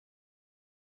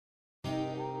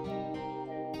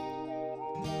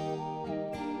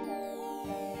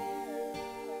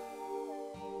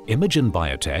Imagen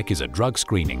Biotech is a drug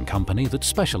screening company that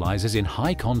specializes in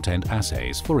high-content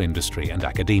assays for industry and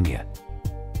academia.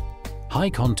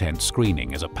 High-content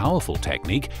screening is a powerful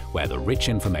technique where the rich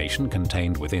information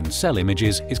contained within cell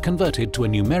images is converted to a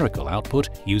numerical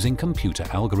output using computer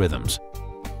algorithms.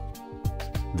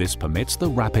 This permits the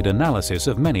rapid analysis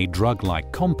of many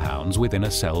drug-like compounds within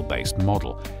a cell-based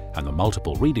model, and the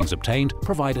multiple readings obtained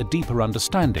provide a deeper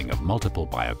understanding of multiple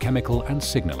biochemical and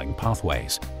signaling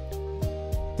pathways.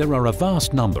 There are a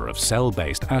vast number of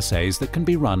cell-based assays that can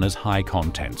be run as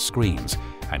high-content screens,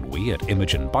 and we at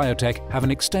Imagen Biotech have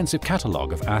an extensive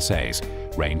catalogue of assays,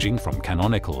 ranging from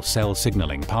canonical cell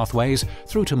signaling pathways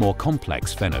through to more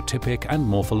complex phenotypic and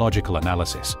morphological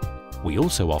analysis. We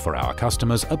also offer our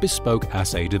customers a bespoke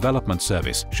assay development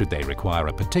service should they require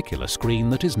a particular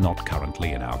screen that is not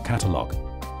currently in our catalogue.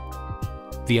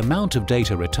 The amount of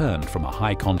data returned from a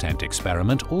high-content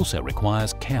experiment also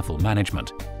requires careful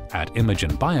management. At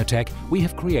Imagen Biotech, we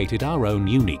have created our own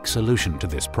unique solution to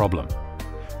this problem.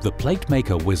 The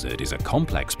PlateMaker Wizard is a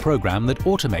complex program that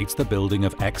automates the building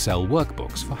of Excel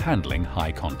workbooks for handling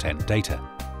high-content data.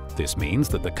 This means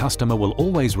that the customer will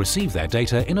always receive their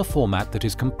data in a format that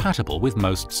is compatible with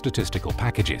most statistical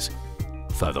packages.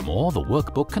 Furthermore, the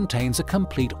workbook contains a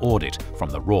complete audit from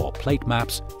the raw plate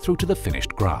maps through to the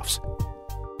finished graphs.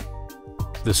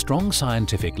 The strong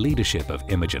scientific leadership of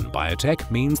Imagen Biotech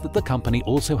means that the company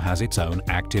also has its own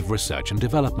active research and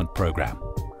development program.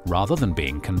 Rather than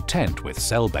being content with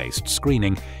cell-based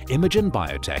screening, Imagen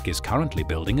Biotech is currently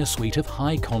building a suite of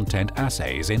high-content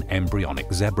assays in embryonic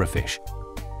zebrafish.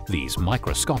 These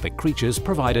microscopic creatures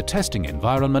provide a testing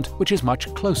environment which is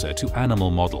much closer to animal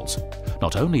models.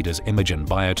 Not only does Imagen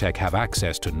Biotech have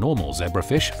access to normal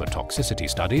zebrafish for toxicity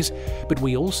studies, but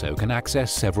we also can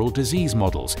access several disease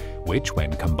models, which,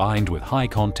 when combined with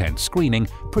high-content screening,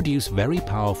 produce very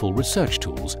powerful research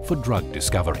tools for drug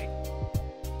discovery.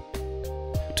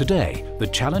 Today, the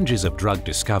challenges of drug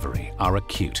discovery are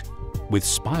acute. With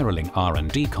spiraling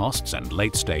R&D costs and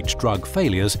late-stage drug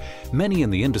failures, many in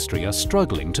the industry are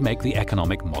struggling to make the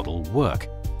economic model work.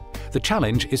 The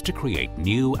challenge is to create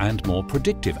new and more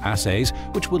predictive assays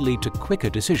which will lead to quicker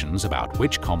decisions about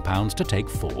which compounds to take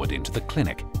forward into the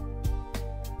clinic.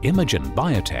 Imagen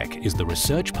Biotech is the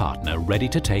research partner ready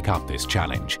to take up this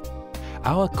challenge.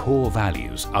 Our core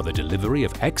values are the delivery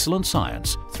of excellent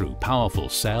science through powerful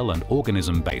cell and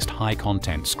organism-based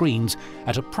high-content screens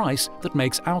at a price that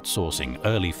makes outsourcing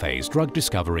early-phase drug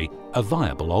discovery a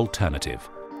viable alternative.